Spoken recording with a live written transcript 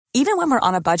Even when we're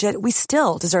on a budget, we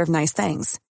still deserve nice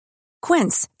things.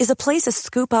 Quince is a place to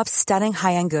scoop up stunning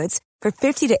high-end goods for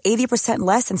 50 to 80%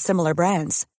 less than similar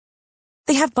brands.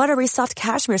 They have buttery soft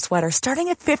cashmere sweaters starting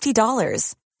at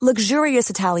 $50,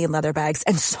 luxurious Italian leather bags,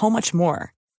 and so much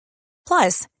more.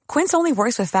 Plus, Quince only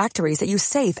works with factories that use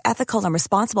safe, ethical, and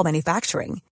responsible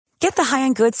manufacturing. Get the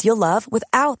high-end goods you'll love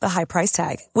without the high price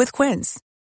tag with Quince.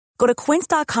 Go to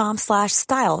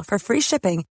quince.com/style for free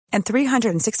shipping and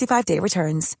 365-day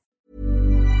returns.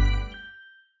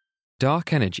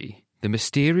 Dark energy, the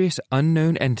mysterious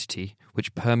unknown entity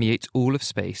which permeates all of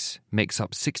space, makes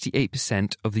up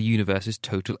 68% of the universe's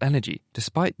total energy.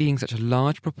 Despite being such a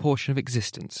large proportion of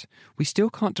existence, we still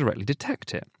can't directly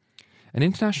detect it. An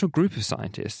international group of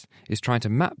scientists is trying to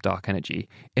map dark energy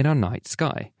in our night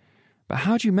sky. But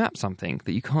how do you map something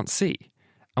that you can't see?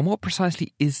 And what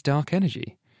precisely is dark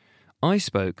energy? I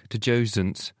spoke to Joe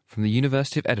Zuntz from the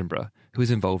University of Edinburgh, who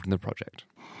is involved in the project.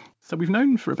 So we've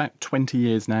known for about 20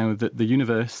 years now that the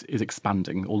universe is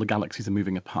expanding, all the galaxies are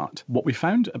moving apart. What we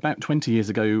found about 20 years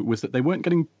ago was that they weren't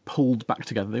getting pulled back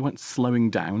together, they weren't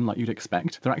slowing down like you'd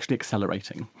expect, they're actually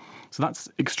accelerating. So that's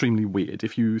extremely weird.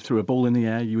 If you threw a ball in the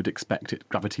air, you would expect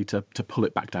gravity to pull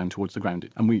it back down towards the ground.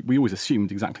 And we always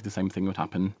assumed exactly the same thing would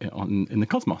happen in the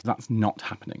cosmos. That's not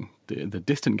happening. The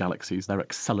distant galaxies, they're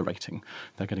accelerating.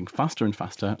 They're getting faster and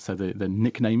faster. So the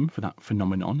nickname for that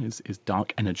phenomenon is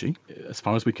dark energy. As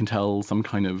far as we can tell, some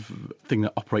kind of thing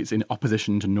that operates in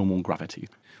opposition to normal gravity.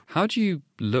 How do you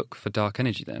look for dark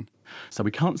energy then? So we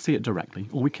can't see it directly.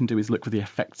 All we can do is look for the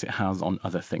effects it has on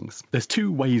other things. There's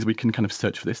two ways we can kind of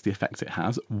search for this, the effects it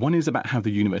has. One is about how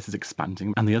the universe is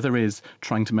expanding, and the other is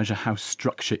trying to measure how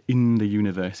structure in the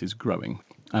universe is growing.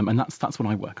 And that's what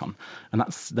I work on. And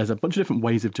there's a bunch of different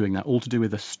ways of doing that, all to do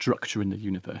with the structure in the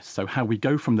universe. So how we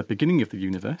go from the beginning of the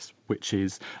universe, which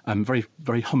is very,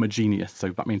 very homogeneous. So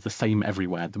that means the same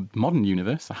everywhere. The modern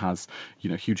universe has,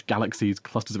 huge galaxies,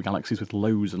 clusters of galaxies with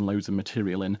loads and loads of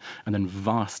material in, and then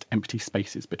vast empty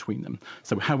spaces between them.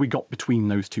 So how we got between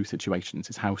those two situations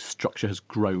is how structure has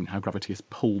grown, how gravity has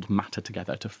pulled matter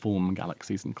together to form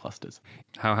galaxies and clusters.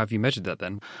 How have you measured that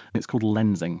then? It's called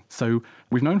lensing. So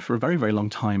we've known for a very, very long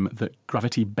time that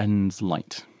gravity bends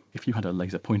light. If you had a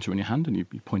laser pointer in your hand and you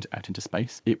point it out into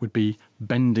space, it would be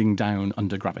bending down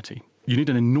under gravity. You need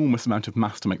an enormous amount of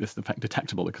mass to make this effect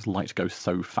detectable because light goes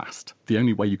so fast. The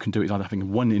only way you can do it is either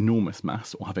having one enormous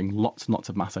mass or having lots and lots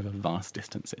of mass over vast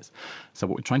distances. So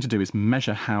what we're trying to do is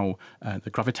measure how the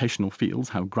gravitational fields,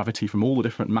 how gravity from all the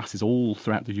different masses all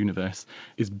throughout the universe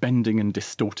is bending and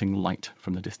distorting light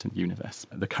from the distant universe.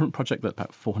 The current project that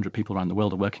about 400 people around the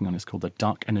world are working on is called the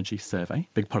Dark Energy Survey. A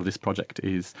big part of this project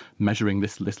is measuring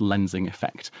this lensing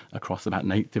effect across about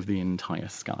an eighth of the entire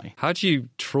sky. How do you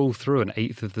trawl through an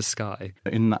eighth of the sky?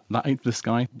 In that eighth of the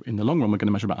sky, in the long run, we're going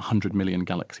to measure about 100 million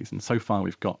galaxies. And so far,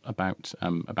 we've got about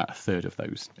a third of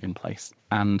those in place.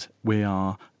 And we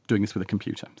are doing this with a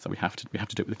computer. So we have to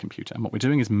do it with a computer. And what we're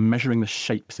doing is measuring the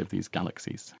shapes of these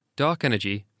galaxies. Dark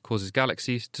energy causes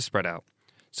galaxies to spread out.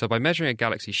 So by measuring a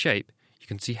galaxy shape, you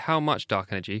can see how much dark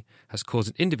energy has caused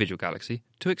an individual galaxy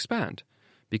to expand.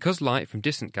 Because light from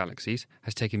distant galaxies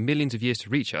has taken millions of years to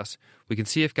reach us, we can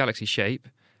see if galaxy shape,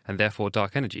 and therefore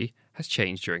dark energy, has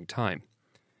changed during time.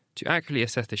 To accurately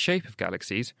assess the shape of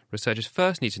galaxies, researchers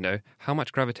first need to know how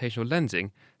much gravitational lensing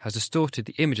has distorted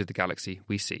the image of the galaxy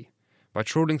we see. By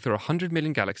trawling through 100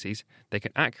 million galaxies, they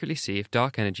can accurately see if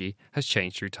dark energy has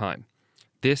changed through time.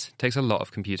 This takes a lot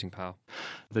of computing power.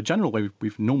 The general way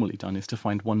we've normally done is to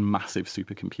find one massive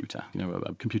supercomputer,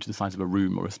 a computer the size of a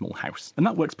room or a small house. And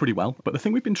that works pretty well. But the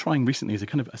thing we've been trying recently is a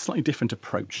kind of a slightly different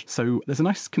approach. So there's a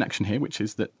nice connection here, which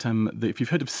is that if you've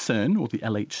heard of CERN or the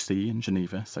LHC in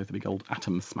Geneva, so the big old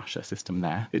atom smasher system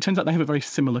there, it turns out they have a very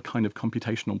similar kind of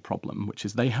computational problem, which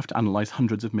is they have to analyse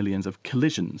hundreds of millions of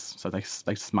collisions. So they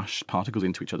smash particles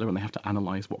into each other and they have to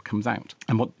analyse what comes out.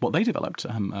 And what they developed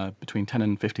between 10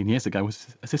 and 15 years ago was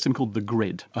a system called the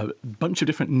Grid, a bunch of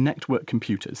different network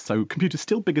computers. So computers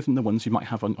still bigger than the ones you might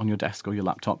have on your desk or your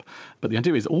laptop. But the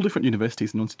idea is all different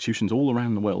universities and institutions all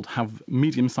around the world have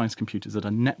medium-sized computers that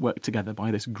are networked together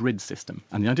by this grid system.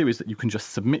 And the idea is that you can just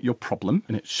submit your problem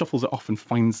and it shuffles it off and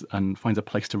finds a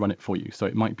place to run it for you. So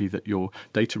it might be that your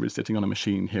data is sitting on a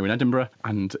machine here in Edinburgh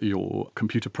and your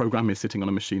computer program is sitting on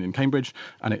a machine in Cambridge,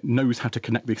 and it knows how to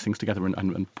connect these things together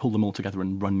and pull them all together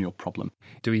and run your problem.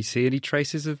 Do we see any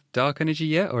traces of dark energy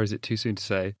energy yet, or is it too soon to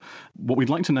say? What we'd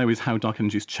like to know is how dark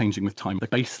energy is changing with time. The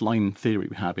baseline theory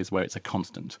we have is where it's a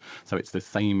constant. So it's the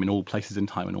same in all places in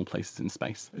time and all places in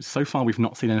space. So far, we've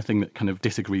not seen anything that kind of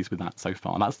disagrees with that so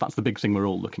far. And that's the big thing we're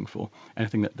all looking for.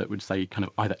 Anything that would say kind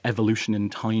of either evolution in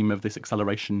time of this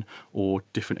acceleration or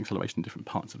different acceleration in different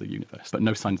parts of the universe. But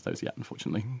no signs of those yet,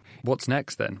 unfortunately. What's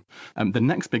next then? The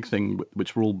next big thing,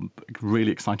 which we're all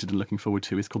really excited and looking forward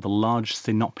to, is called the Large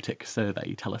Synoptic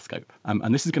Survey Telescope.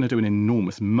 And this is going to do an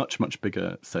enormous, much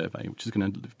bigger survey, which is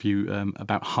going to view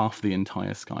about half the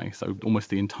entire sky. So almost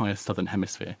the entire southern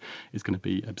hemisphere is going to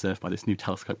be observed by this new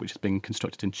telescope, which is being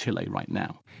constructed in Chile right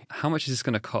now. How much is this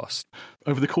going to cost?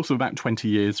 Over the course of about 20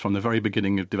 years, from the very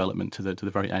beginning of development to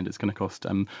the very end, it's going to cost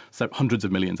so hundreds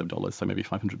of millions of dollars, so maybe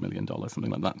 $500 million,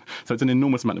 something like that. So it's an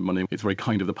enormous amount of money. It's very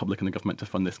kind of the public and the government to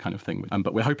fund this kind of thing.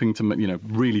 But we're hoping to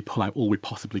really pull out all we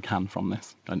possibly can from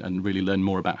this and really learn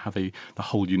more about how the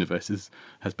whole universe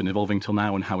has been evolving till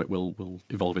now and how it will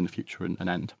evolve in the future and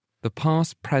end. The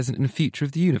past, present and future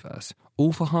of the universe,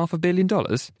 all for $500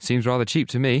 million? Seems rather cheap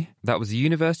to me. That was the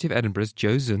University of Edinburgh's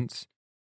Joe Zuntz